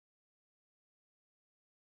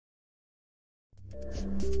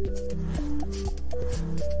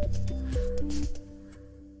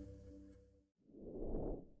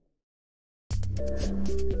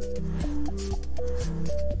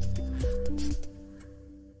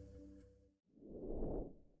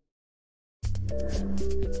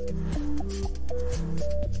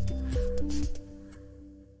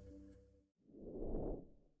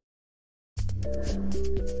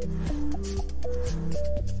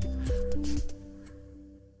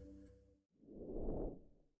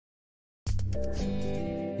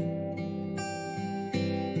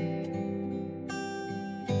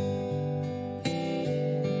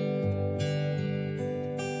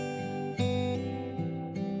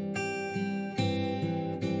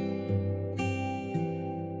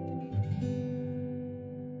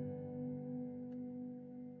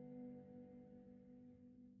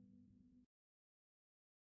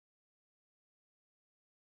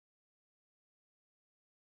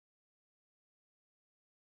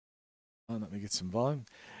Let me get some volume.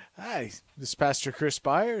 Hi, this is Pastor Chris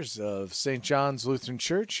Byers of St. John's Lutheran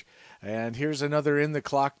Church, and here's another In the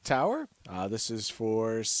Clock Tower. This is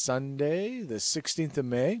for Sunday, the 16th of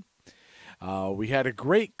May. We had a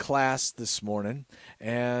great class this morning,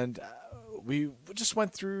 and we just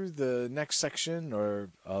went through the next section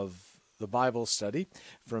of the Bible study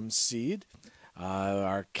from Seed.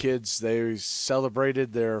 Our kids, they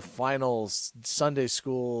celebrated their final Sunday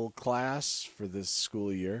school class for this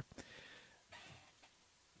school year.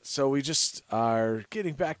 So we just are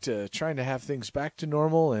getting back to trying to have things back to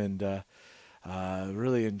normal and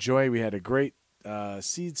really enjoy. We had a great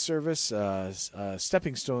seed service,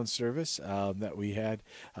 stepping stone service that we had,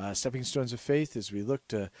 stepping stones of faith, as we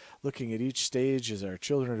looking at each stage as our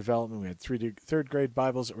children are development. We had third grade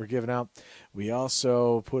Bibles that were given out. We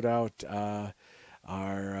also put out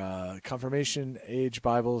our confirmation age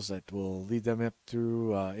Bibles that will lead them up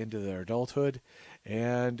through into their adulthood.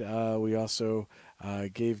 And we also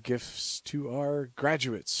gave gifts to our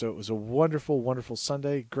graduates. So it was a wonderful, wonderful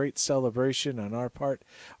Sunday. Great celebration on our part.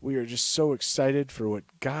 We are just so excited for what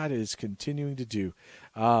God is continuing to do.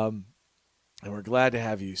 And we're glad to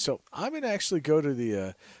have you. So I'm going to actually go to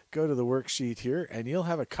the worksheet here, and you'll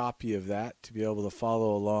have a copy of that to be able to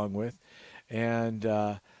follow along with. And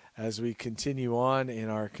as we continue on in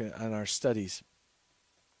our studies.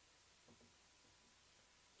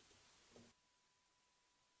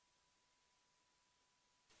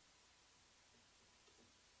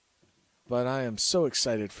 But I am so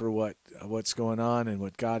excited for what's going on and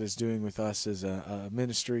what God is doing with us as a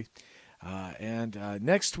ministry. And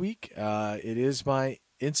next week, it is my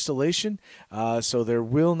installation, so there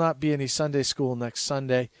will not be any Sunday school next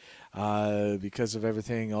Sunday because of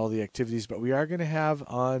everything, all the activities. But we are going to have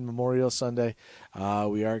on Memorial Sunday,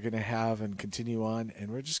 we are going to have and continue on, and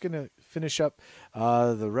we're just going to finish up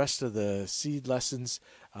the rest of the seed lessons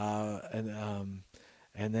and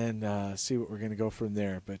then see what we're going to go from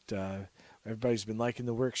there. But everybody's been liking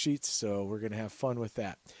the worksheets, so we're going to have fun with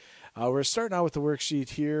that. We're starting out with the worksheet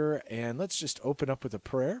here, and let's just open up with a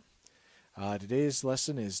prayer. Today's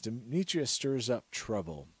lesson is Demetrius stirs up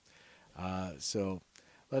trouble. So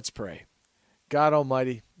let's pray. God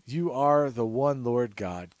Almighty, you are the one Lord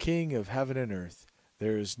God, King of heaven and earth.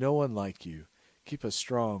 There is no one like you. Keep us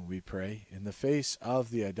strong, we pray, in the face of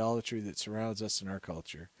the idolatry that surrounds us in our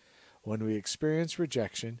culture. When we experience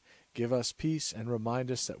rejection, give us peace and remind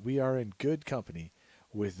us that we are in good company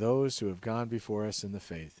with those who have gone before us in the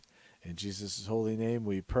faith. In Jesus' holy name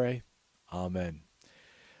we pray. Amen.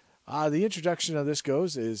 The introduction of this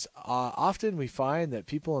goes is often we find that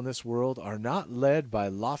people in this world are not led by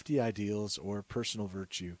lofty ideals or personal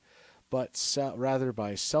virtue, but rather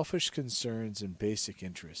by selfish concerns and basic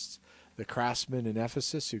interests. The craftsmen in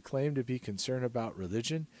Ephesus who claimed to be concerned about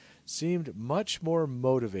religion seemed much more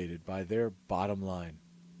motivated by their bottom line.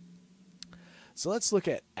 So let's look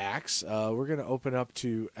at Acts. We're going to open up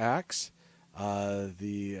to Acts,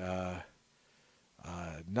 the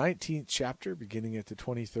 19th chapter, beginning at the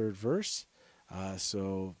 23rd verse.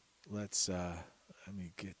 So let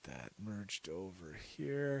me get that merged over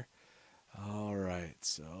here. All right.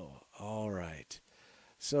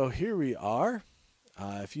 So here we are.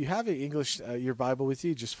 If you have your Bible with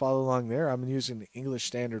you, just follow along there. I'm using the English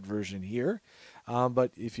Standard Version here.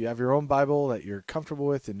 But if you have your own Bible that you're comfortable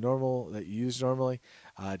with and that you use normally,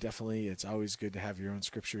 definitely it's always good to have your own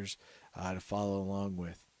scriptures to follow along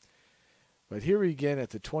with. But here we begin at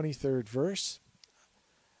the 23rd verse.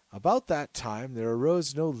 About that time there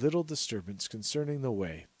arose no little disturbance concerning the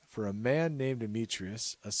way, for a man named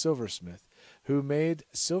Demetrius, a silversmith, who made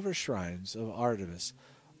silver shrines of Artemis,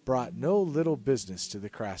 brought no little business to the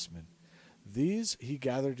craftsmen. These he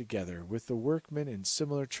gathered together with the workmen in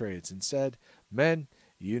similar trades, and said, Men,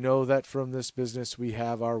 you know that from this business we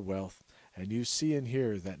have our wealth, and you see and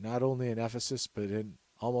hear that not only in Ephesus, but in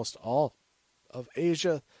almost all of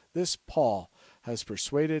Asia, this Paul has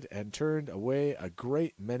persuaded and turned away a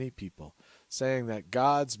great many people, saying that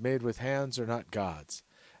gods made with hands are not gods.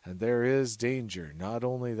 And there is danger not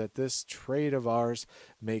only that this trade of ours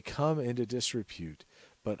may come into disrepute,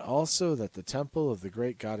 but also that the temple of the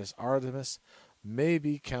great goddess Artemis may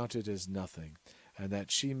be counted as nothing, and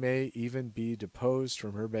that she may even be deposed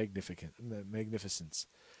from her magnificence,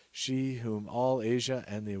 she whom all Asia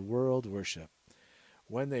and the world worship.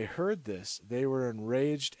 When they heard this, they were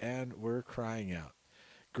enraged and were crying out,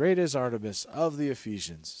 Great is Artemis of the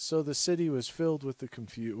Ephesians. So the city was filled with the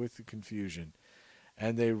confusion.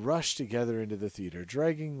 And they rushed together into the theater,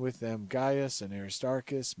 dragging with them Gaius and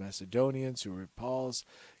Aristarchus, Macedonians who were Paul's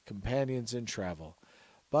companions in travel.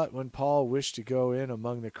 But when Paul wished to go in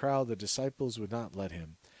among the crowd, the disciples would not let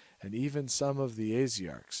him. And even some of the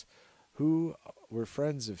Asiarchs, who were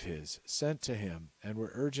friends of his, sent to him and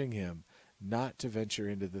were urging him not to venture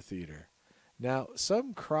into the theater. Now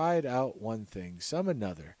some cried out one thing, some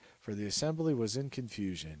another, for the assembly was in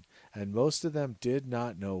confusion, and most of them did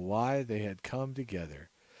not know why they had come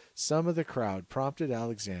together. Some of the crowd prompted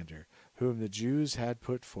Alexander, whom the Jews had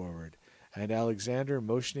put forward, and Alexander,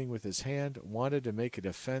 motioning with his hand, wanted to make a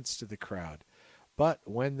defense to the crowd. But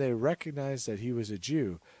when they recognized that he was a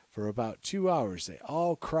Jew, for about 2 hours they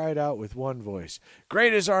all cried out with one voice,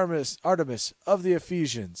 Great is Artemis of the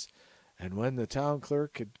Ephesians! And when the town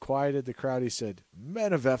clerk had quieted the crowd, he said,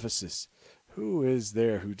 Men of Ephesus, who is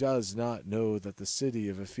there who does not know that the city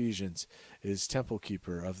of Ephesians is temple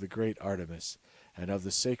keeper of the great Artemis, and of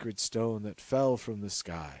the sacred stone that fell from the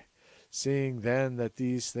sky? Seeing then that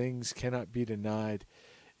these things cannot be denied,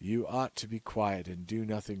 you ought to be quiet and do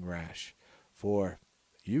nothing rash. For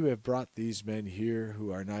you have brought these men here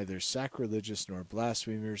who are neither sacrilegious nor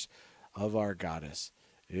blasphemers of our goddess.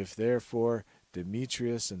 If therefore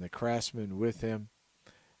Demetrius and the craftsmen with him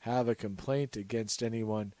have a complaint against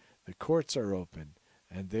anyone, the courts are open,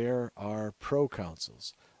 and there are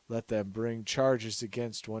proconsuls. Let them bring charges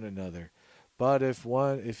against one another. But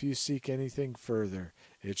if you seek anything further,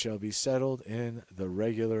 it shall be settled in the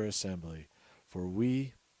regular assembly. For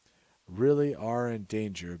we really are in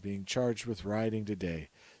danger of being charged with rioting today,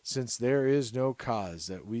 since there is no cause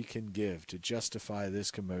that we can give to justify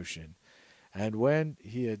this commotion. And when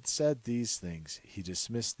he had said these things, he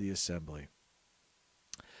dismissed the assembly.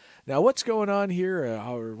 Now, what's going on here,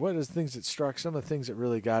 or what is things that struck? Some of the things that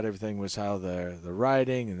really got everything was how the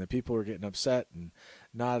rioting and the people were getting upset and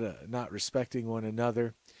not respecting one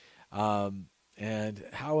another, and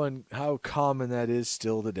how common that is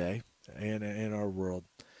still today in our world.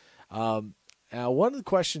 Now, one of the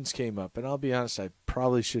questions came up, and I'll be honest, I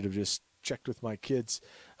probably should have just checked with my kids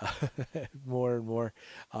more and more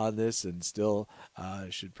on this, and still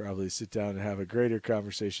should probably sit down and have a greater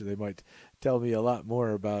conversation. They might tell me a lot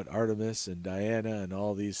more about Artemis and Diana and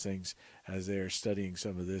all these things as they are studying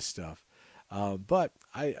some of this stuff. But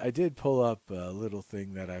I did pull up a little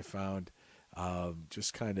thing that I found,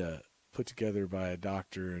 just kind of put together by a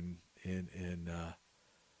doctor in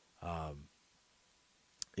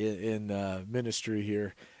ministry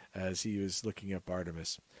here as he was looking up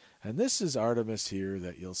Artemis. And this is Artemis here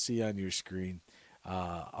that you'll see on your screen,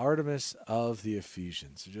 Artemis of the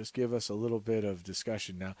Ephesians. So just give us a little bit of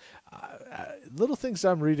discussion now. Little things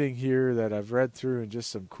I'm reading here that I've read through and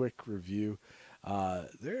just some quick review.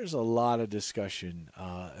 There's a lot of discussion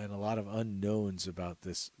and a lot of unknowns about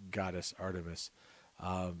this goddess Artemis.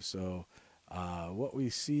 So what we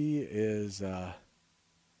see is, here,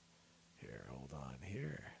 hold on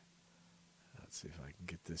here. Let's see if I can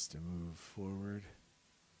get this to move forward.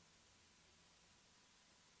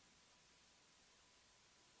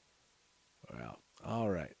 Well, all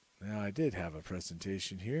right. Now, I did have a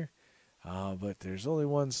presentation here, but there's only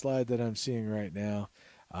one slide that I'm seeing right now.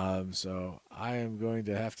 So I am going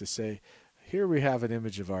to have to say, here we have an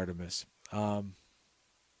image of Artemis. One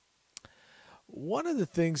of the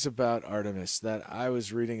things about Artemis that I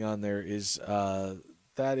was reading on there is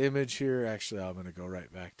that image here. Actually, I'm going to go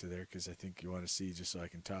right back to there because I think you want to see just so I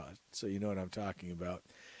can talk, so you know what I'm talking about.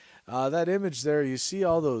 That image there, you see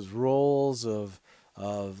all those rolls of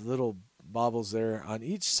little baubles there. On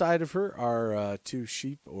each side of her are 2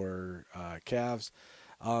 sheep or calves.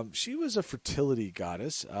 She was a fertility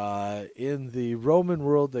goddess. In the Roman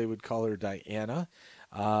world, they would call her Diana.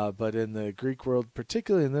 But in the Greek world,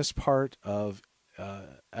 particularly in this part of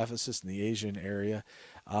Ephesus in the Asian area,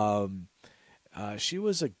 she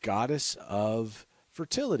was a goddess of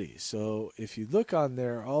fertility. So if you look on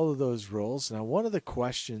there, all of those roles. Now, one of the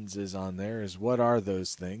questions is on there is, what are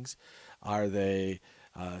those things? Are they,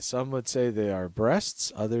 some would say they are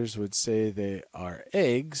breasts, others would say they are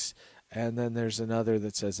eggs, and then there's another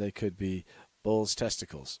that says they could be bull's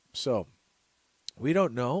testicles. So we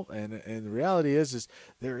don't know, and the reality is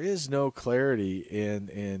there is no clarity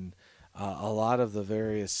in a lot of the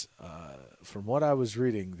various. From what I was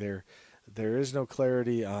reading, there is no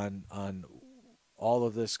clarity on all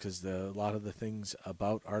of this, because a lot of the things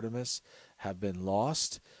about Artemis have been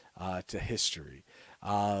lost to history.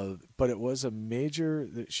 But it was a major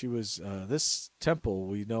that she was. This temple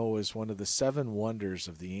we know was one of the seven wonders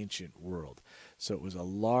of the ancient world. So it was a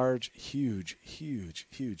large, huge, huge,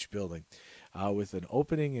 huge building. With an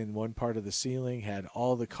opening in one part of the ceiling, had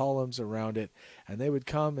all the columns around it, and they would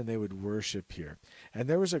come and they would worship here. And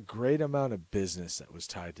there was a great amount of business that was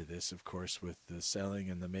tied to this, of course, with the selling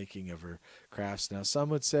and the making of her crafts. Now, some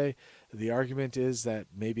would say the argument is that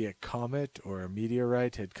maybe a comet or a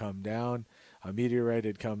meteorite had come down. A meteorite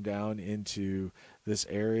had come down into this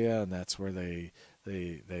area, and that's where they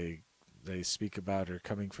speak about her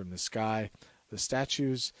coming from the sky. The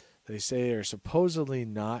statues, they say, are supposedly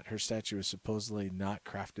not. Her statue is supposedly not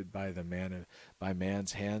crafted by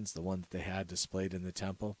man's hands, the one that they had displayed in the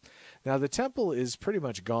temple. Now, the temple is pretty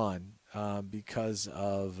much gone because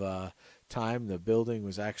of time. The building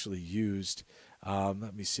was actually used.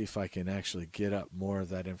 Let me see if I can actually get up more of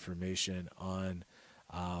that information on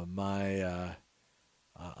my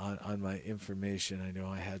information. I know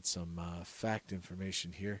I had some fact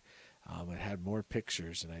information here. It had more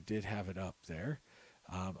pictures, and I did have it up there.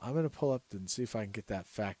 I'm going to pull up and see if I can get that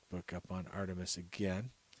fact book up on Artemis again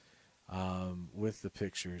with the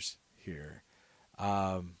pictures here.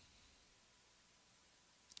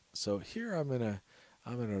 So here I'm gonna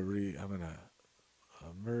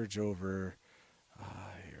merge over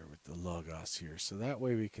here with the logos here, so that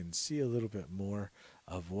way we can see a little bit more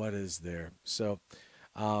of what is there. So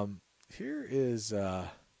here is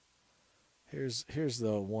here's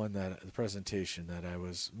the one, that the presentation that I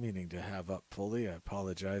was meaning to have up fully. I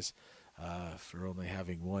apologize for only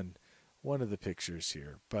having one of the pictures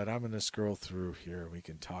here, but I'm going to scroll through here and we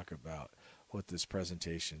can talk about what this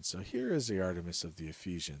presentation. So here is the Artemis of the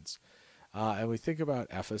Ephesians, and we think about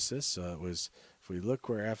Ephesus. It was, if we look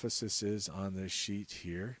where Ephesus is on this sheet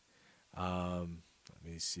here. Let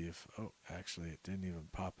me see if, oh, actually it didn't even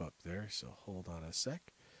pop up there, so hold on a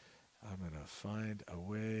sec. I'm going to find a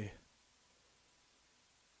way.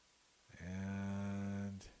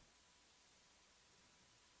 And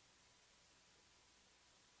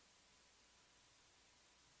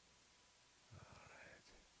all right.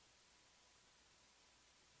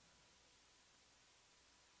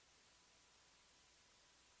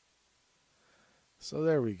 So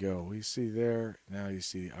there we go. We see there, now you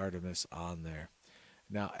see Artemis on there.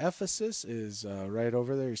 Now Ephesus is right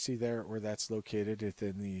over there. You see there where that's located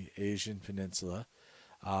within the Asian Peninsula.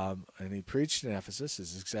 And he preached in Ephesus. His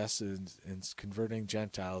success in converting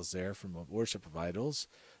Gentiles there from a worship of idols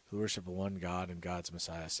to the worship of one God and God's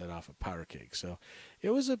Messiah set off a powder keg. So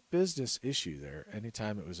it was a business issue there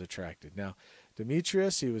anytime it was attracted. Now,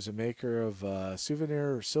 Demetrius, he was a maker of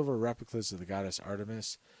souvenir silver replicas of the goddess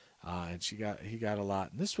Artemis, and he got a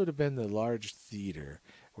lot. And this would have been the large theater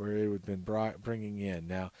where it would have been bringing in.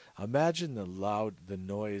 Now, imagine the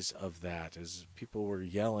noise of that as people were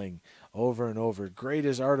yelling over and over, "Great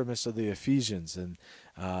is Artemis of the Ephesians," and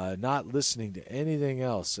not listening to anything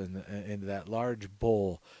else in that large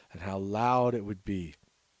bowl, and how loud it would be.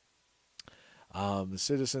 The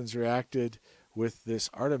citizens reacted with this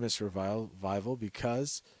Artemis revival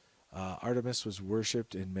because Artemis was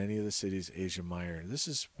worshipped in many of the cities of Asia Minor. This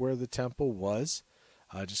is where the temple was.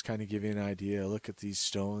 Just kind of give you an idea. Look at these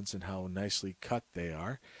stones and how nicely cut they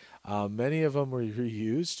are. Many of them were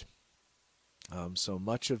reused. So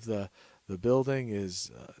much of the building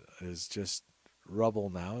is just rubble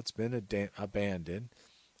now. It's been abandoned.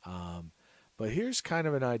 But here's kind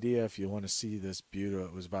of an idea if you want to see this beauty.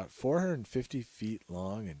 It was about 450 feet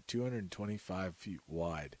long and 225 feet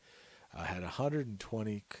wide. Had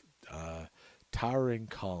 120 towering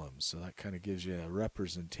columns. So that kind of gives you a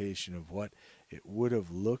representation of what it would have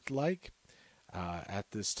looked like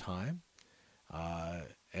at this time.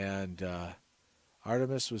 And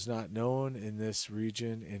Artemis was not known in this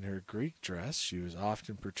region in her Greek dress. She was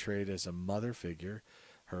often portrayed as a mother figure,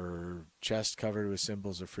 her chest covered with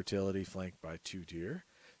symbols of fertility flanked by two deer.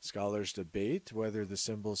 Scholars debate whether the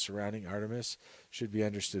symbols surrounding Artemis should be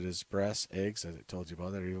understood as breasts, eggs, as I told you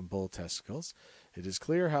about, or even bull testicles. It is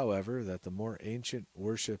clear, however, that the more ancient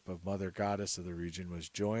worship of Mother Goddess of the region was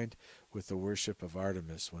joined with the worship of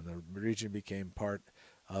Artemis when the region became part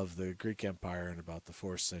of the Greek Empire in about the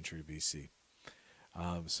 4th century BC.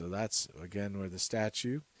 So that's, again, where the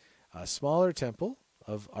statue. A smaller temple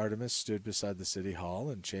of Artemis stood beside the city hall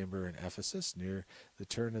and chamber in Ephesus near the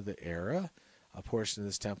turn of the era. A portion of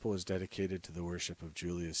this temple was dedicated to the worship of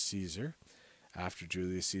Julius Caesar. After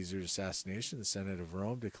Julius Caesar's assassination, the Senate of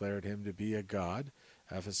Rome declared him to be a god.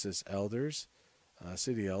 Ephesus elders,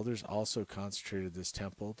 city elders, also consecrated this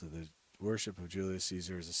temple to the worship of Julius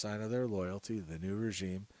Caesar as a sign of their loyalty to the new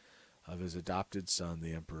regime of his adopted son,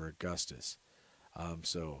 the Emperor Augustus.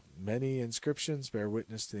 So many inscriptions bear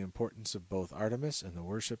witness to the importance of both Artemis and the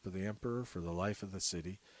worship of the emperor for the life of the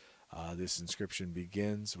city. This inscription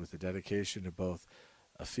begins with the dedication of both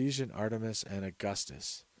Ephesian Artemis and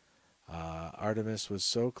Augustus. Artemis was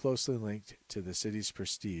so closely linked to the city's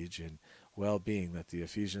prestige and well-being that the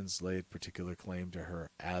Ephesians laid particular claim to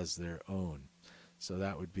her as their own. So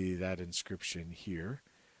that would be that inscription here.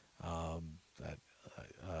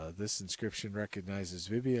 This inscription recognizes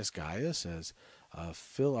Vibius Gaius as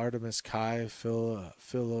Phil Artemis Kai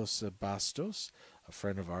Philosebastos, a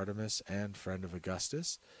friend of Artemis and friend of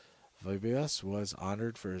Augustus. Vibius was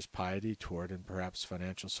honored for his piety toward and perhaps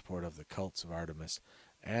financial support of the cults of Artemis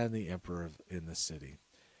and the emperor in the city.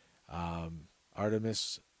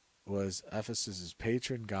 Artemis was Ephesus's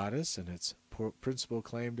patron goddess and its principal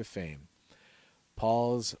claim to fame.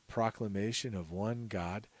 Paul's proclamation of one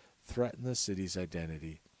God threatened the city's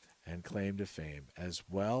identity and claim to fame, as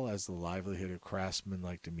well as the livelihood of craftsmen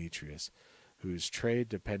like Demetrius, whose trade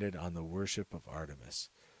depended on the worship of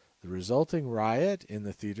Artemis. The resulting riot in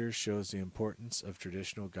the theater shows the importance of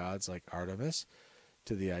traditional gods like Artemis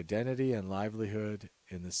to the identity and livelihood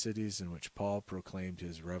in the cities in which Paul proclaimed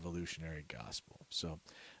his revolutionary gospel. So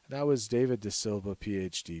that was David De Silva,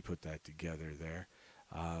 PhD, put that together there.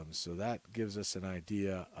 So that gives us an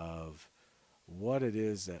idea of what it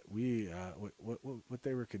is that what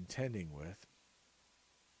they were contending with.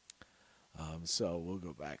 So we'll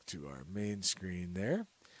go back to our main screen there,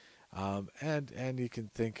 and you can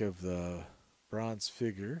think of the bronze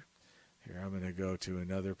figure. Here I'm going to go to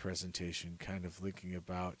another presentation, kind of linking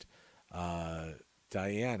about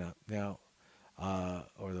Diana now,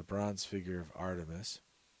 or the bronze figure of Artemis.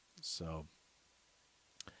 So.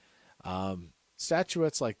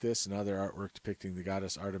 Statuettes like this and other artwork depicting the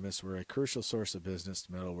goddess Artemis were a crucial source of business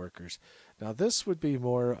to metal workers. Now this would be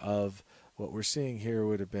more of what we're seeing here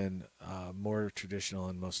would have been more traditional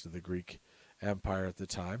in most of the Greek Empire at the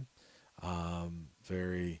time.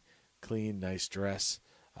 Very clean, nice dress,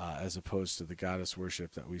 as opposed to the goddess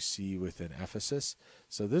worship that we see within Ephesus.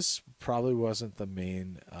 So this probably wasn't the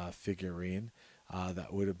main figurine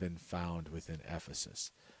that would have been found within Ephesus.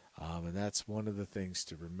 And that's one of the things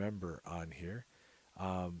to remember on here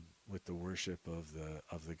with the worship of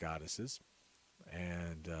the goddesses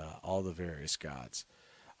and all the various gods.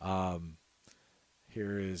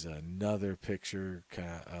 Here is another picture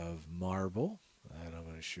of marble that I'm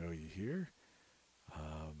going to show you here.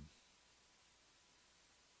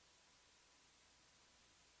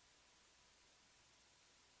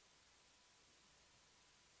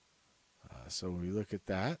 So when we look at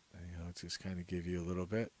that, just kind of give you a little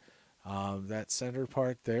bit. That center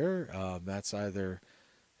part there, that's either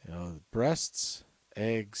breasts,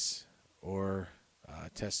 eggs, or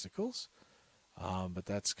testicles. But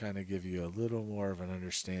that's kind of give you a little more of an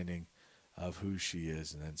understanding of who she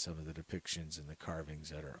is, and then some of the depictions and the carvings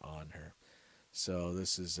that are on her. So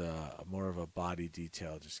this is more of a body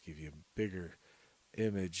detail, just give you a bigger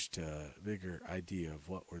image, bigger idea of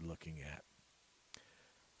what we're looking at.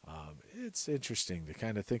 It's interesting to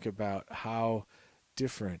kind of think about how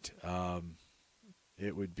different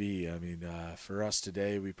it would be. I mean, for us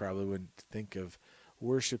today, we probably wouldn't think of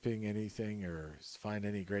worshiping anything or find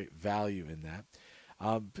any great value in that.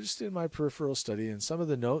 Just in my peripheral study and some of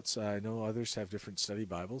the notes, I know others have different study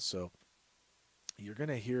Bibles, so you're going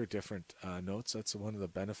to hear different notes. That's one of the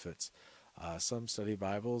benefits. Some study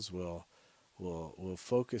Bibles will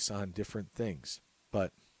focus on different things,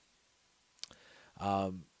 but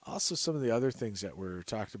also some of the other things that were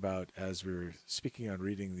talked about as we were speaking on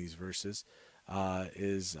reading these verses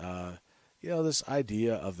is this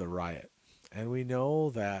idea of the riot. And we know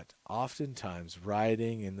that oftentimes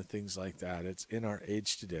rioting and the things like that, it's in our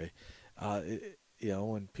age today.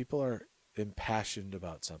 When people are impassioned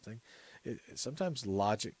about something, sometimes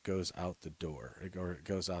logic goes out the door or it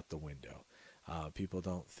goes out the window. People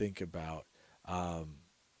don't think about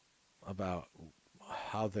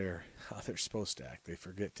how they're supposed to act. They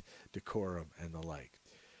forget decorum and the like.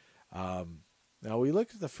 Now we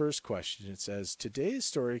look at the first question. It says, today's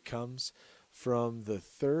story comes from the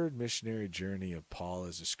third missionary journey of Paul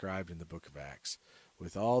as described in the book of Acts.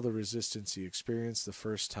 with all the resistance he experienced the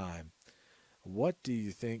first time, what do you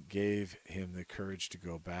think gave him the courage to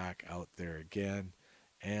go back out there again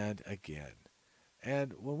and again?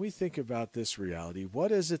 And when we think about this reality,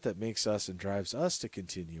 what is it that makes us and drives us to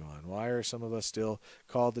continue on? Why are some of us still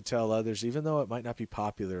called to tell others, even though it might not be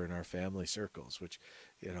popular in our family circles, which,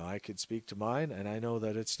 I could speak to mine, and I know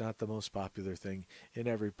that it's not the most popular thing in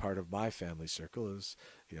every part of my family circle. Is,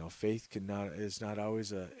 faith is not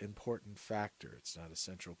always an important factor. It's not a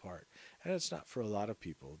central part. And it's not for a lot of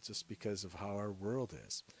people, just because of how our world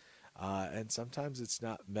is. And sometimes it's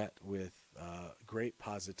not met with great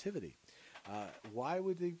positivity. Why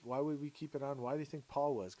would we keep it on? Why do you think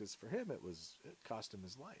Paul was? Because for him, it cost him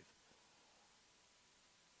his life.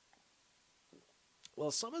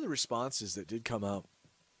 Well, some of the responses that did come out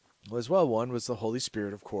was, one was the Holy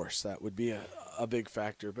Spirit, of course. That would be a big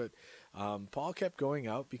factor. But Paul kept going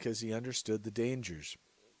out because he understood the dangers.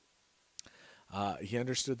 He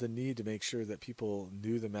understood the need to make sure that people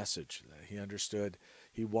knew the message.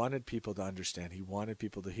 He wanted people to understand. He wanted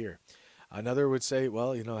people to hear. Another would say,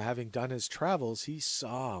 having done his travels, he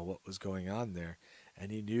saw what was going on there, and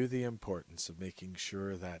he knew the importance of making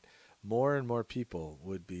sure that more and more people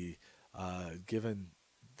would be given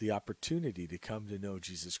the opportunity to come to know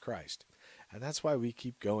Jesus Christ. And that's why we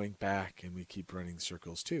keep going back and we keep running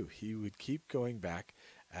circles too. He would keep going back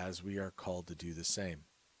as we are called to do the same.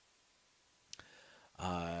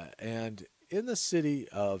 And in the city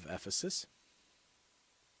of Ephesus,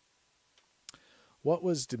 what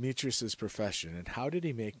was Demetrius' profession, and how did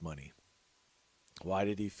he make money? Why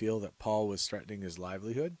did he feel that Paul was threatening his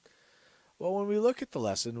livelihood? Well, when we look at the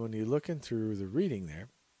lesson, when you're looking through the reading there,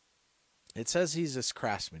 it says he's a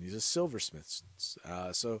craftsman. He's a silversmith.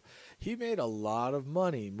 So he made a lot of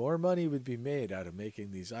money. More money would be made out of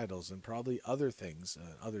making these idols and probably other things,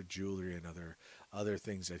 other jewelry and other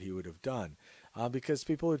things that he would have done. Because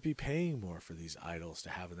people would be paying more for these idols to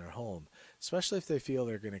have in their home, especially if they feel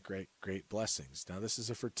they're going to get great blessings. Now, this is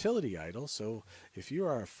a fertility idol, so if you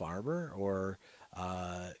are a farmer or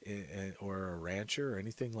a rancher or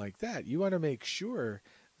anything like that, you want to make sure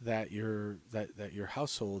that your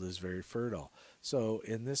household is very fertile. So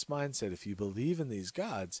in this mindset, if you believe in these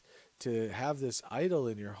gods, to have this idol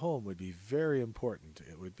in your home would be very important.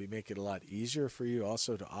 It would make it a lot easier for you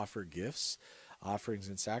also to offer gifts, offerings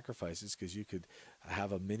and sacrifices, because you could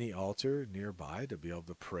have a mini altar nearby to be able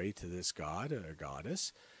to pray to this god or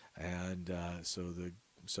goddess. And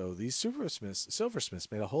so these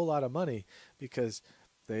silversmiths made a whole lot of money because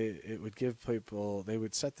it would give people, they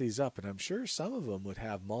would set these up, and I'm sure some of them would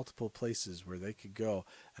have multiple places where they could go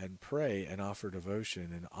and pray and offer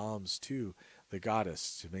devotion and alms to the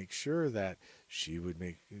goddess to make sure that she would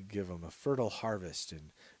give them a fertile harvest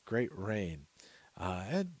and great rain.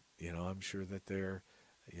 And I'm sure that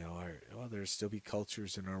there's still be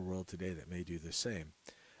cultures in our world today that may do the same.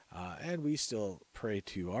 And we still pray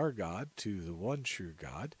to our God, to the one true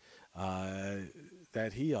God,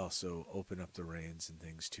 that he also open up the rains and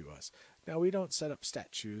things to us. Now, we don't set up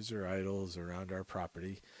statues or idols around our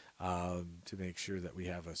property to make sure that we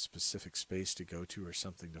have a specific space to go to or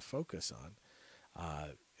something to focus on.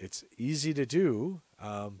 It's easy to do,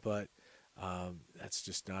 but that's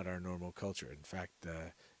just not our normal culture. In fact,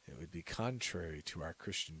 it would be contrary to our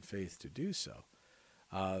Christian faith to do so.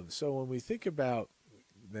 So when we think about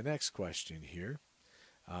the next question here,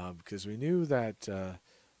 because we knew that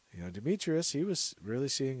Demetrius, he was really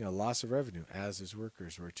seeing a loss of revenue, as his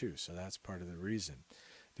workers were too. So that's part of the reason.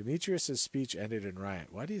 Demetrius' speech ended in riot.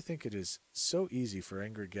 Why do you think it is so easy for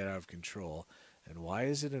anger to get out of control? And why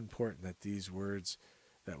is it important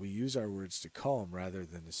that we use our words to calm rather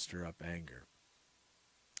than to stir up anger?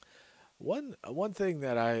 One thing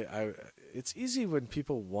that it's easy when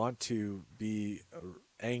people want to be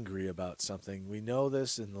angry about something. We know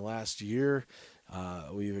this in the last year.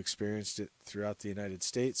 We've experienced it throughout the United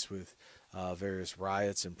States with various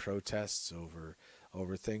riots and protests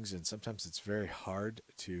over things, and sometimes it's very hard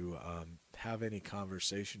to have any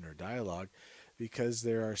conversation or dialogue because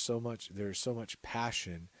there's so much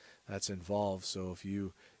passion that's involved. So if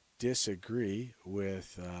you disagree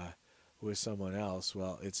with someone else,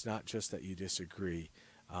 well, it's not just that you disagree.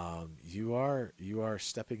 You are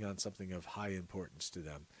stepping on something of high importance to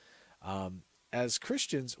them. As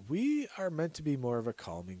Christians, we are meant to be more of a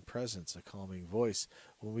calming presence, a calming voice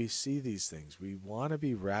when we see these things. We want to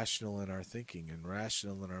be rational in our thinking and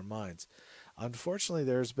rational in our minds. Unfortunately,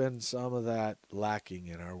 there's been some of that lacking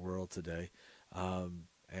in our world today,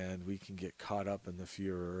 and we can get caught up in the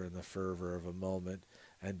furor and the fervor of a moment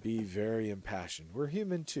and be very impassioned. We're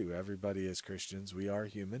human too. Everybody is Christians. We are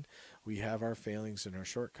human. We have our failings and our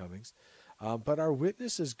shortcomings. But our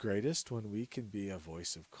witness is greatest when we can be a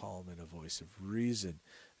voice of calm and a voice of reason,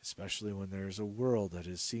 especially when there is a world that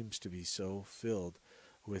seems to be so filled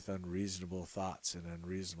with unreasonable thoughts and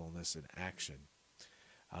unreasonableness in action.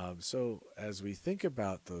 So as we think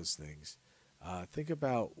about those things, think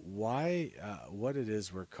about what it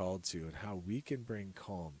is we're called to and how we can bring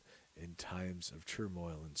calm in times of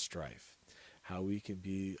turmoil and strife, how we can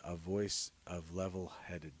be a voice of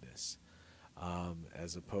level-headedness,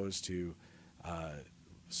 as opposed to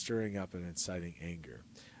stirring up and inciting anger.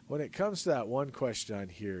 When it comes to that one question on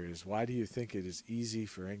here is, why do you think it is easy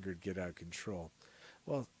for anger to get out of control?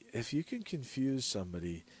 Well, if you can confuse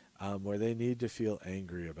somebody where they need to feel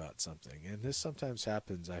angry about something, and this sometimes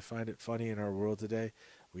happens, I find it funny in our world today,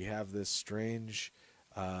 we have this strange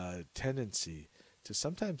tendency to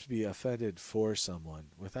sometimes be offended for someone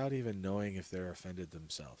without even knowing if they're offended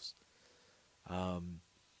themselves.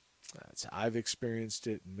 I've experienced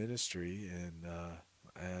it in ministry,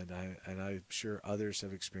 and I'm sure others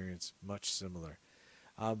have experienced much similar.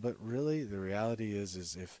 But really, the reality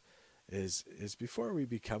is before we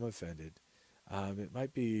become offended, it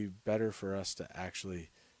might be better for us to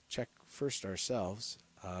actually check first ourselves,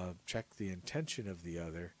 check the intention of the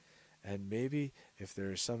other, and maybe if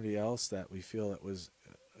there's somebody else that we feel it was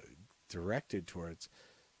directed towards,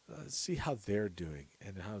 see how they're doing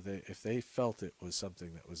and if they felt it was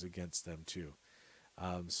something that was against them too.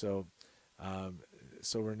 So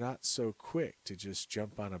we're not so quick to just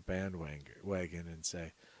jump on a bandwagon and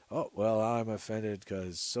say, oh, well, I'm offended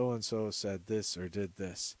because so-and-so said this or did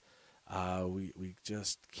this. We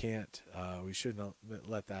just can't, we shouldn't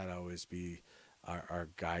let that always be our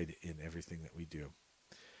guide in everything that we do.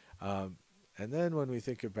 And then when we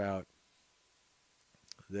think about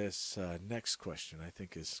this next question, I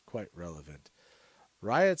think is quite relevant.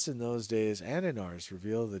 Riots in those days and in ours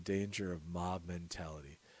reveal the danger of mob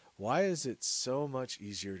mentality. Why is it so much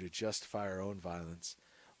easier to justify our own violence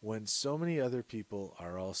when so many other people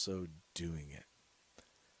are also doing it?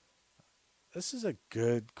 This is a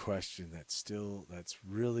good question that's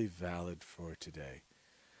really valid for today.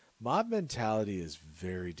 Mob mentality is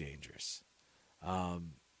very dangerous.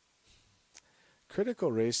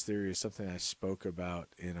 Critical race theory is something I spoke about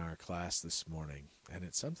in our class this morning, and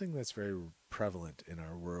it's something that's very prevalent in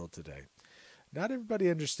our world today. Not everybody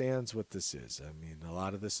understands what this is. I mean, a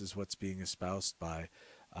lot of this is what's being espoused by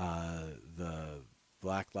the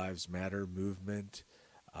Black Lives Matter movement,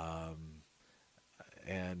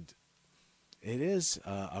 and it is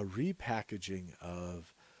a repackaging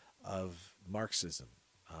of Marxism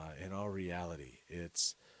in all reality.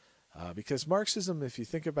 It's because Marxism, if you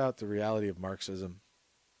think about the reality of Marxism,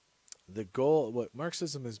 the goal, what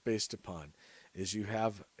Marxism is based upon, is you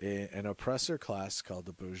have an oppressor class called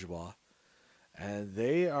the bourgeois, and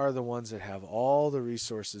they are the ones that have all the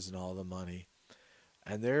resources and all the money,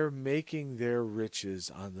 and they're making their riches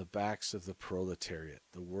on the backs of the proletariat,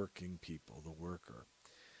 the working people, the worker.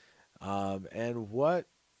 And what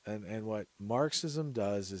Marxism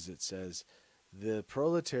does is it says the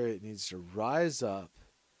proletariat needs to rise up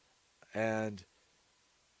and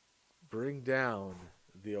bring down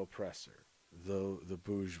the oppressor, the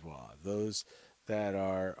bourgeois, those that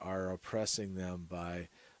are oppressing them by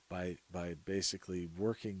basically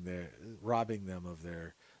robbing them of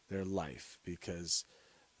their life, because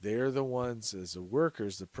they're the ones, as the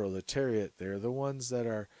workers, the proletariat, they're the ones that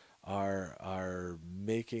are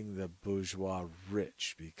making the bourgeois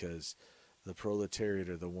rich, because the proletariat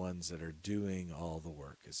are the ones that are doing all the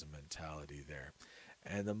work, is a mentality there.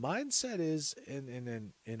 And the mindset is,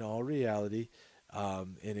 in all reality,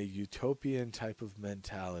 in a utopian type of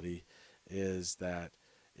mentality, is that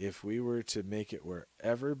if we were to make it where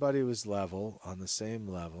everybody was level, on the same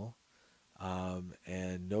level,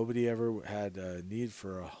 and nobody ever had a need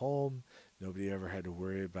for a home, nobody ever had to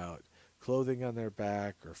worry about clothing on their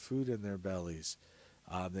back or food in their bellies,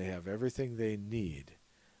 they have everything they need,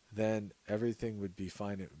 then everything would be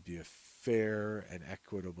fine. It would be a fair and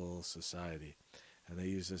equitable society. And they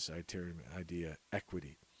use this idea,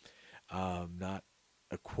 equity, not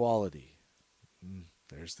equality.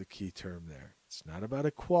 There's the key term there. It's not about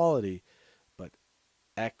equality, but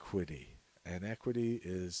equity. And equity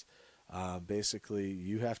is basically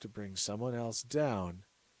you have to bring someone else down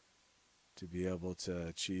to be able to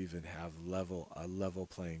achieve and have a level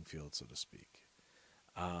playing field, so to speak.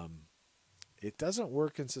 It doesn't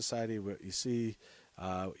work in society. What you see,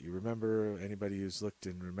 you remember, anybody who's looked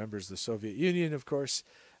and remembers the Soviet Union, of course,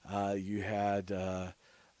 you had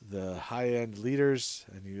the high-end leaders,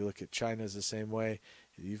 and you look at China as the same way.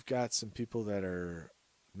 You've got some people that are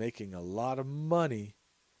making a lot of money,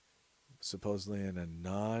 supposedly in a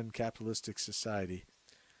non-capitalistic society,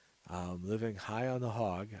 living high on the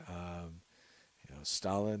hog.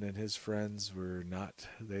 Stalin and his friends were not,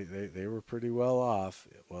 they were pretty well off,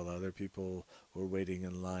 while other people were waiting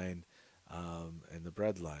in line in the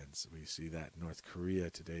bread lines. We see that in North Korea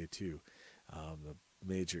today too. The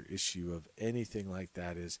major issue of anything like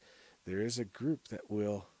that is there is a group that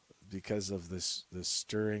will, because of this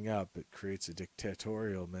stirring up, it creates a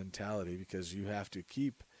dictatorial mentality, because you have to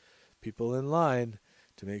keep people in line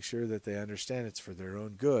to make sure that they understand it's for their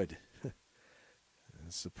own good.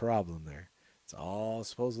 That's the problem there. It's all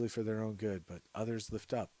supposedly for their own good, but others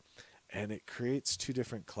lift up. And it creates two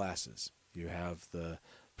different classes. You have the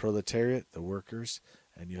proletariat, the workers,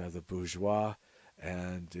 and you have the bourgeois.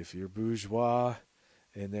 And if you're bourgeois,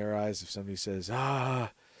 in their eyes, if somebody says,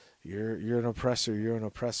 you're an oppressor,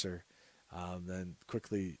 then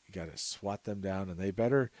quickly you got to swat them down, and they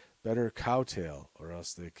better cowtail, or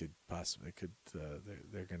else they're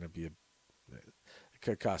going to be it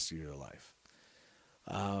could cost you your life.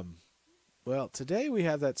 Well, today we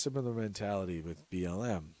have that similar mentality with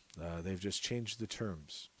BLM. They've just changed the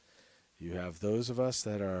terms. You have those of us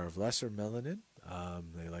that are of lesser melanin.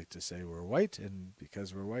 They like to say we're white, and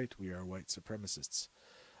because we're white, we are white supremacists.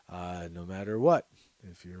 No matter what,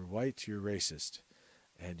 if you're white, you're racist,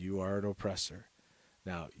 and you are an oppressor.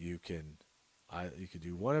 Now, you can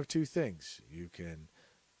do one of two things. You can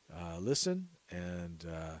listen and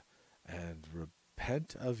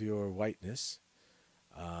repent of your whiteness,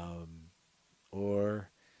 or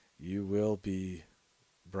you will be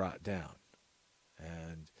brought down,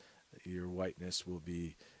 and your whiteness will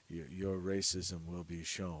be, your racism will be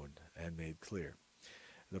shown and made clear.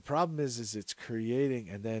 The problem is it's creating,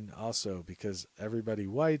 and then also because everybody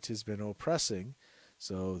white has been oppressing,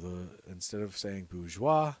 so instead of saying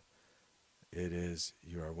bourgeois, it is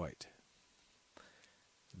you are white.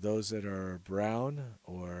 Those that are brown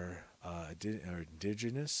or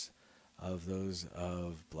indigenous, of those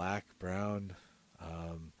of black, brown,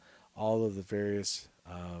 all of the various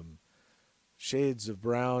shades of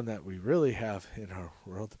brown that we really have in our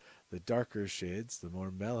world, the darker shades, the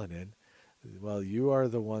more melanin, well, you are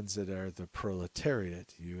the ones that are the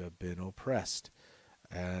proletariat. You have been oppressed,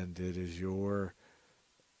 and it is your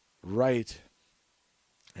right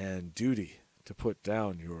and duty to put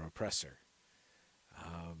down your oppressor.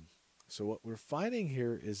 So what we're finding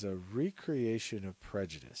here is a recreation of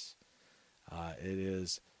prejudice. It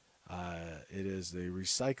is the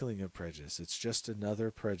recycling of prejudice. It's just another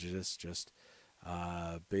prejudice, just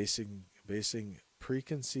basing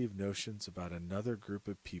preconceived notions about another group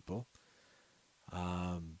of people,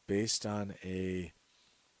 based on a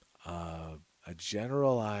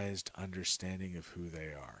generalized understanding of who they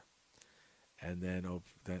are, and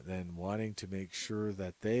then wanting to make sure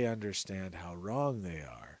that they understand how wrong they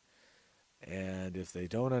are. And if they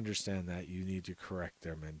don't understand that, you need to correct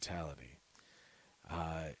their mentality.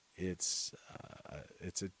 It's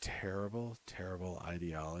a terrible, terrible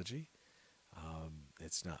ideology.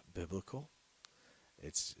 It's not biblical.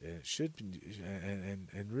 It should be,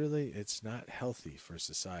 and really, it's not healthy for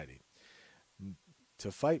society.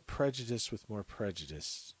 To fight prejudice with more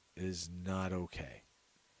prejudice is not okay.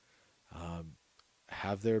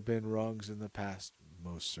 Have there been wrongs in the past?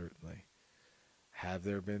 Most certainly. Have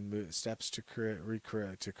there been steps to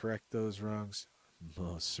correct those wrongs?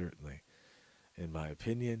 Most certainly. In my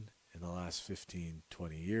opinion, in the last 15,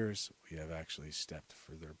 20 years, we have actually stepped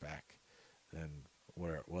further back than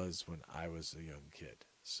where it was when I was a young kid.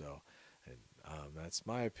 So, that's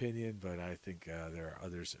my opinion, but I think there are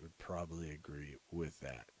others that would probably agree with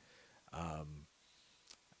that.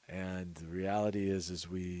 And the reality is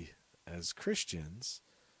we, as Christians,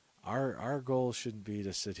 our goal shouldn't be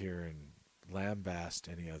to sit here and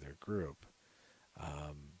lambast any other group.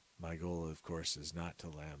 My goal, of course, is not to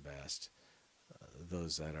lambast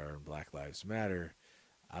those that are in Black Lives Matter.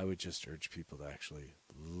 I would just urge people to actually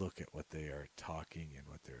look at what they are talking and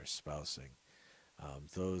what they're espousing.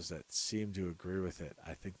 Those that seem to agree with it,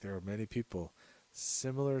 I think there are many people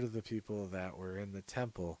similar to the people that were in the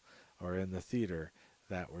temple or in the theater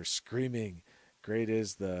that were screaming, great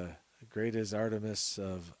is Artemis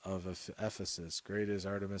of Ephesus, great is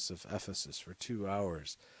Artemis of Ephesus, for 2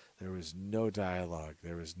 hours. There was no dialogue.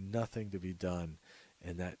 There was nothing to be done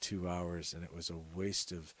in that 2 hours, and it was a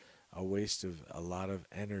waste of a lot of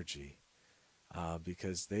energy,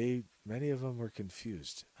 because many of them were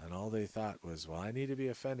confused, and all they thought was, well, I need to be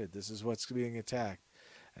offended. This is what's being attacked,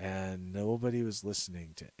 and nobody was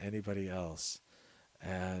listening to anybody else,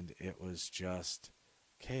 and it was just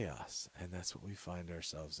chaos, and that's what we find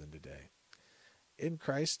ourselves in today. In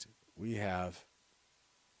Christ, we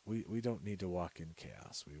don't need to walk in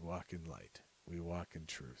chaos. We walk in light. We walk in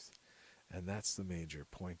truth. And that's the major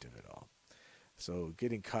point of it all. So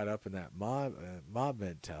getting caught up in that mob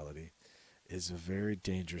mentality is a very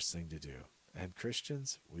dangerous thing to do. And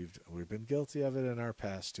Christians, we've been guilty of it in our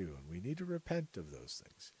past too, and we need to repent of those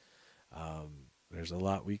things. There's a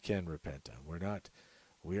lot we can repent on.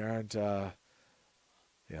 We aren't.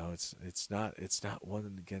 It's not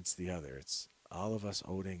one against the other. It's all of us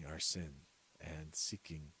owning our sin and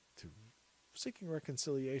seeking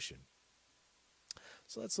reconciliation.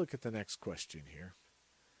 So let's look at the next question here.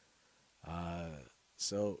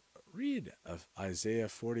 So read of Isaiah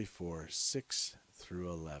 44, 6 through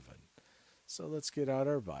 11. So let's get out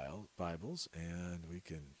our Bibles and we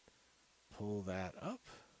can pull that up.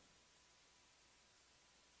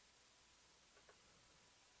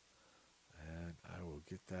 And I will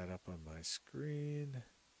get that up on my screen.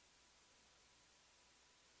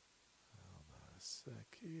 Hold on a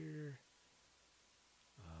sec here.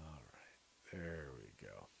 All right, there we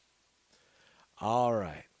go. All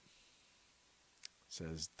right. It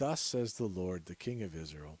says, "Thus says the Lord, the King of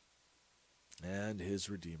Israel, and his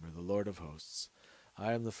Redeemer, the Lord of hosts.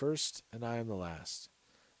 I am the first and I am the last.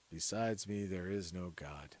 Besides me there is no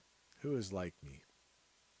God. Who is like me?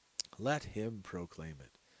 Let him proclaim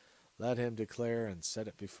it. Let him declare and set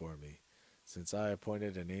it before me, since I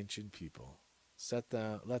appointed an ancient people.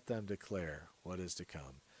 Let them declare what is to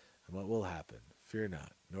come, and what will happen. Fear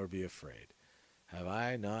not, nor be afraid. Have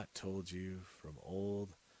I not told you from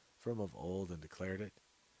of old, and declared it?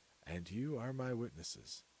 And you are my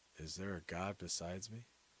witnesses. Is there a God besides me?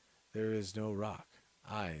 There is no rock.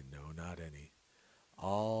 I know not any.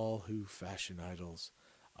 All who fashion idols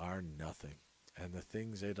are nothing, and the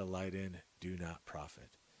things they delight in do not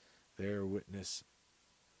profit. Their witness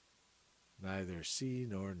neither see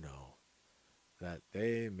nor know, that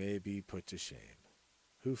they may be put to shame.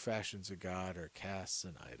 Who fashions a god or casts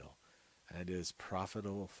an idol, and is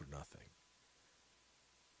profitable for nothing?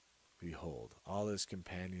 Behold, all his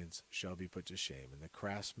companions shall be put to shame, and the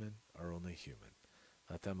craftsmen are only human.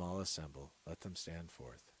 Let them all assemble, let them stand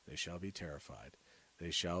forth. They shall be terrified. They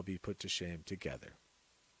shall be put to shame together."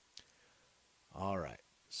 All right,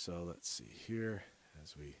 so let's see here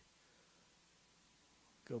as we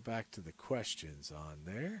go back to the questions on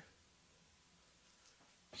there.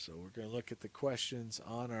 So we're going to look at the questions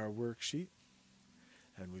on our worksheet.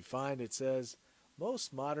 And we find it says,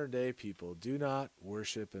 most modern day people do not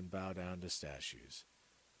worship and bow down to statues.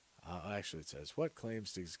 Actually, it says, what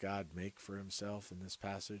claims does God make for himself in this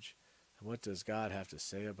passage? And what does God have to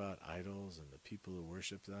say about idols and the people who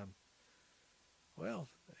worship them? Well,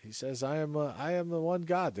 he says, I am the one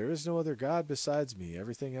God. There is no other God besides me.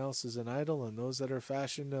 Everything else is an idol, and those that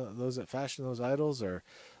fashion those idols are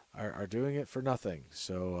doing it for nothing.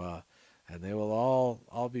 So, and they will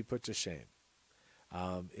all be put to shame.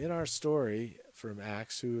 In our story from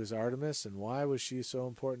Acts, who is Artemis, and why was she so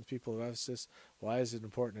important to people of Ephesus? Why is it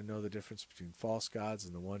important to know the difference between false gods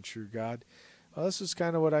and the one true God? Well, this is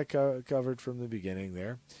kind of what I covered from the beginning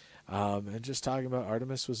there. And just talking about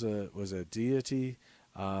Artemis was a deity,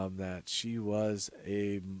 that she was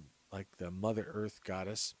like the Mother Earth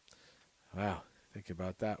goddess. Wow, think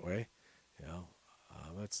about it that way.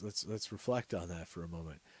 Let's reflect on that for a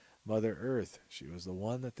moment. Mother Earth, she was the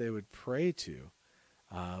one that they would pray to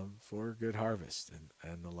for good harvest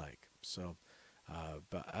and the like. So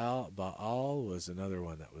Baal was another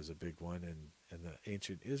one that was a big one in the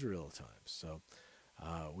ancient Israel times. So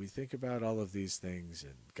we think about all of these things,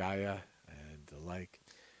 and Gaia and the like,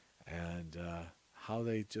 and how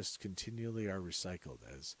they just continually are recycled.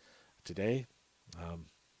 As today,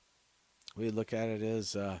 we look at it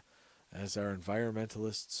as our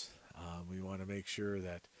environmentalists. We want to make sure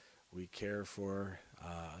that we care for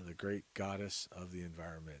the great goddess of the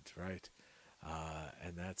environment, right?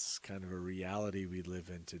 And that's kind of a reality we live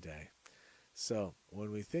in today. So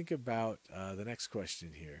when we think about the next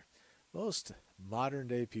question here, most modern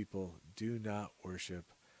day people do not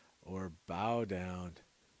worship or bow down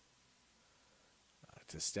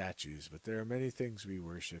to statues, but there are many things we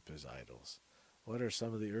worship as idols. What are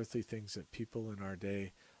some of the earthly things that people in our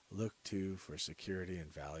day look to for security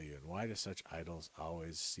and value, and why do such idols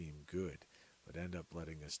always seem good but end up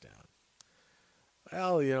letting us down?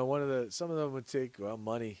 Well, some of them would take,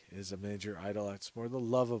 money is a major idol. It's more the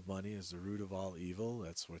love of money is the root of all evil.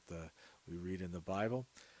 That's what we read in the Bible.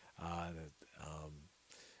 And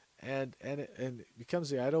it becomes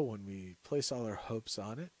the idol when we place all our hopes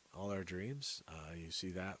on it, all our dreams. You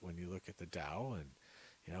see that when you look at the Dow, and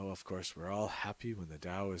of course, we're all happy when the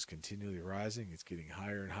Dow is continually rising. It's getting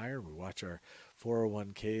higher and higher. We watch our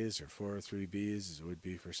 401ks or 403bs, as it would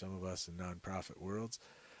be for some of us in nonprofit worlds.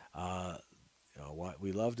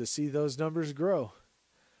 We love to see those numbers grow.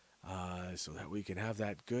 so that we can have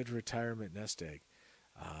that good retirement nest egg.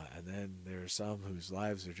 And then there are some whose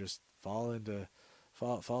lives are just fall into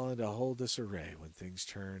whole disarray when things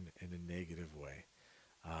turn in a negative way.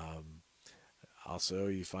 Um, Also,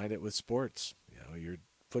 you find it with sports. Your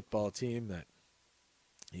football team that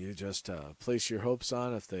you just place your hopes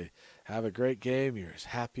on. If they have a great game, you're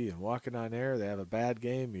happy and walking on air. They have a bad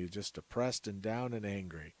game, you're just depressed and down and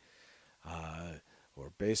angry.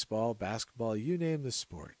 Or baseball, basketball, you name the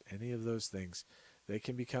sport. Any of those things, they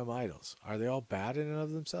can become idols. Are they all bad in and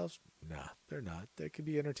of themselves? Nah, they're not. They can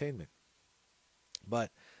be entertainment.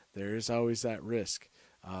 But there is always that risk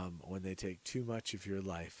when they take too much of your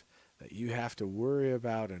life that you have to worry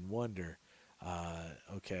about and wonder,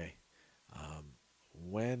 okay,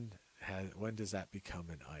 when does that become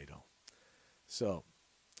an idol? So,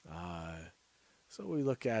 so we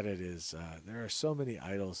look at it as there are so many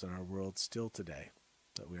idols in our world still today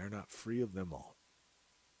that we are not free of them all.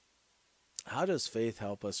 How does faith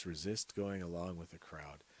help us resist going along with the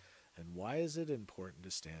crowd? And why is it important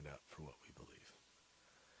to stand up for what we believe?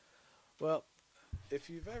 Well, if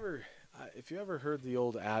you ever heard the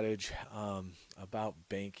old adage about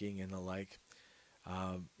banking and the like,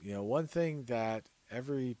 one thing that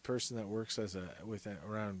every person that works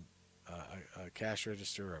around a cash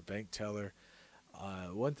register or a bank teller,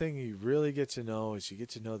 one thing you really get to know is you get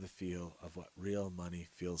to know the feel of what real money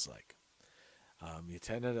feels like.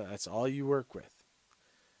 That's all you work with.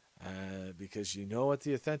 Because you know what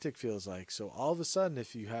the authentic feels like. So all of a sudden,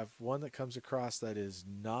 if you have one that comes across that is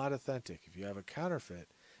not authentic, if you have a counterfeit,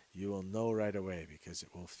 you will know right away because it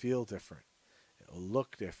will feel different. It will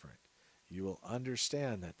look different. You will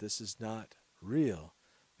understand that this is not real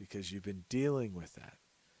because you've been dealing with that.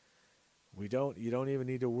 You don't even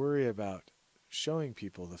need to worry about showing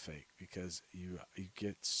people the fake because you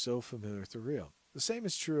get so familiar with the real. The same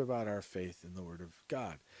is true about our faith in the Word of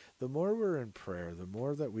God. The more we're in prayer, the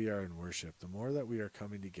more that we are in worship, the more that we are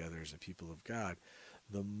coming together as a people of God,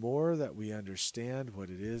 the more that we understand what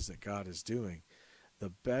it is that God is doing, the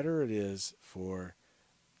better it is for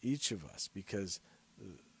each of us. Because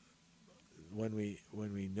when we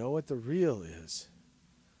know what the real is,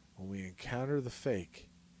 when we encounter the fake,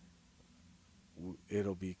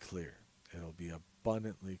 it'll be clear. It'll be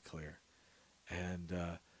abundantly clear. And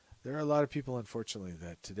there are a lot of people, unfortunately,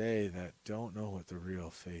 that today that don't know what the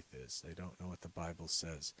real faith is. They don't know what the Bible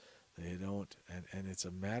says. They don't, and it's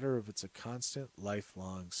a constant,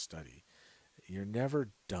 lifelong study. You're never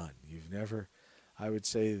done. I would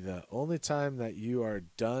say the only time that you are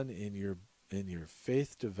done in your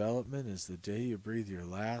faith development is the day you breathe your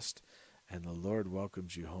last and the Lord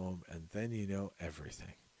welcomes you home, and then you know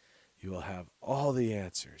everything. You will have all the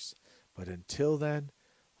answers. But until then,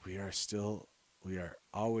 we are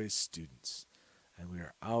always students, and we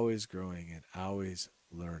are always growing and always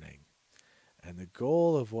learning. And the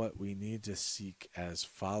goal of what we need to seek as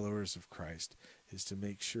followers of Christ is to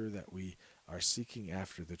make sure that we are seeking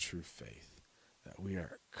after the true faith, that we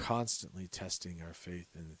are constantly testing our faith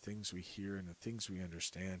in the things we hear and the things we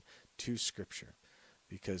understand to Scripture,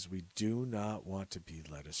 because we do not want to be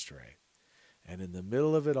led astray. And in the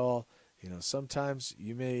middle of it all, sometimes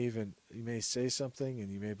you may say something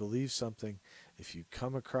and you may believe something. If you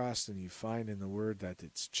come across and you find in the Word that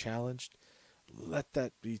it's challenged, let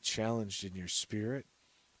that be challenged in your spirit.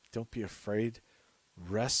 Don't be afraid.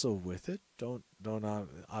 Wrestle with it. Don't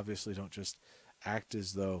just act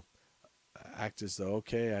as though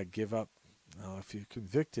okay, I give up. No, if you're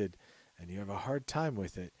convicted and you have a hard time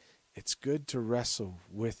with it, it's good to wrestle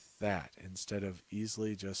with that instead of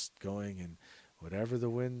easily just going and whatever the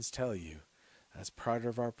winds tell you. That's part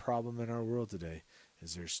of our problem in our world today,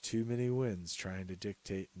 is there's too many winds trying to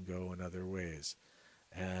dictate and go in other ways.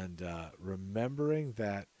 And remembering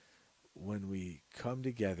that when we come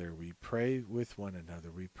together, we pray with one another,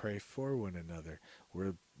 we pray for one another,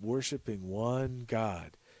 we're worshiping one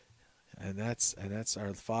God, and that's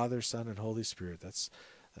our Father, Son, and Holy Spirit.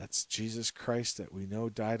 That's Jesus Christ that we know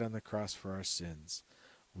died on the cross for our sins.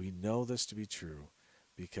 We know this to be true,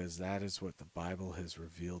 because that is what the Bible has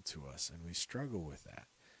revealed to us, and we struggle with that.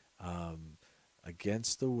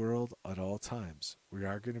 Against the world at all times. We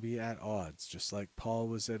are going to be at odds, just like Paul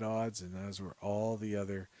was at odds, and as were all the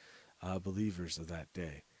other believers of that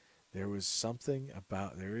day. There is something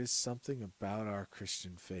about our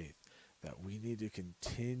Christian faith that we need to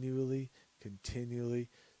continually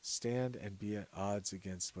stand and be at odds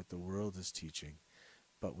against what the world is teaching.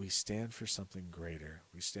 But we stand for something greater.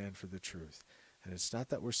 We stand for the truth. And it's not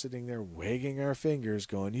that we're sitting there wagging our fingers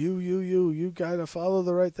going, you got to follow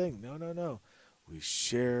the right thing. No. We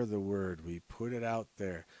share the Word. We put it out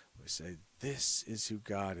there. We say, this is who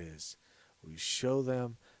God is. We show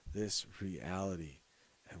them this reality,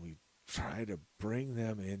 and we try to bring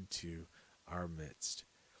them into our midst.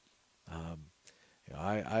 You know,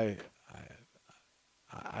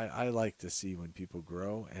 I like to see when people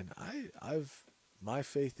grow, and my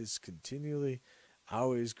faith is continually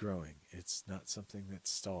always growing. It's not something that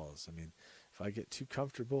stalls. I mean, if I get too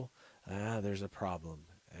comfortable, there's a problem,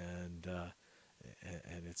 and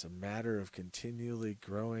it's a matter of continually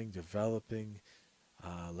growing, developing,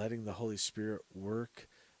 letting the Holy Spirit work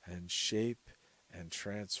and shape and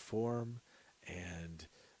transform and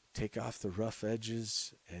take off the rough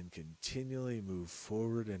edges and continually move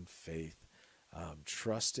forward in faith,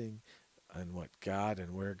 trusting in what God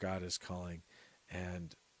and where God is calling,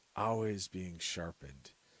 and always being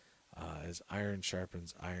sharpened. As iron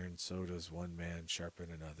sharpens iron, so does one man sharpen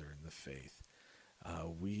another in the faith.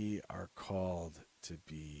 We are called to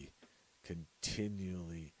be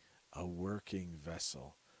continually a working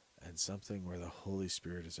vessel and something where the Holy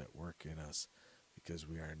Spirit is at work in us, because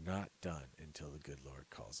we are not done until the good Lord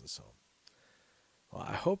calls us home. Well,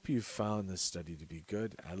 I hope you found this study to be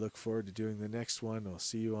good. I look forward to doing the next one. We'll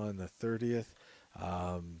see you on the 30th.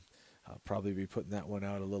 I'll probably be putting that one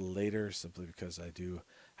out a little later, simply because I do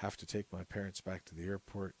have to take my parents back to the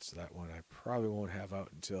airport. So that one I probably won't have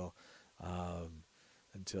out until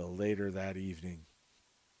later that evening.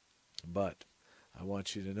 But I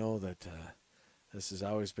want you to know that this has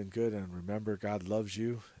always been good. And remember, God loves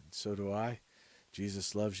you, and so do I.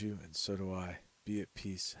 Jesus loves you, and so do I. Be at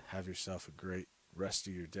peace. Have yourself a great rest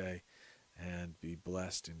of your day, and be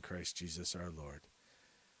blessed in Christ Jesus our Lord.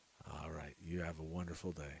 All right. You have a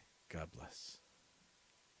wonderful day. God bless.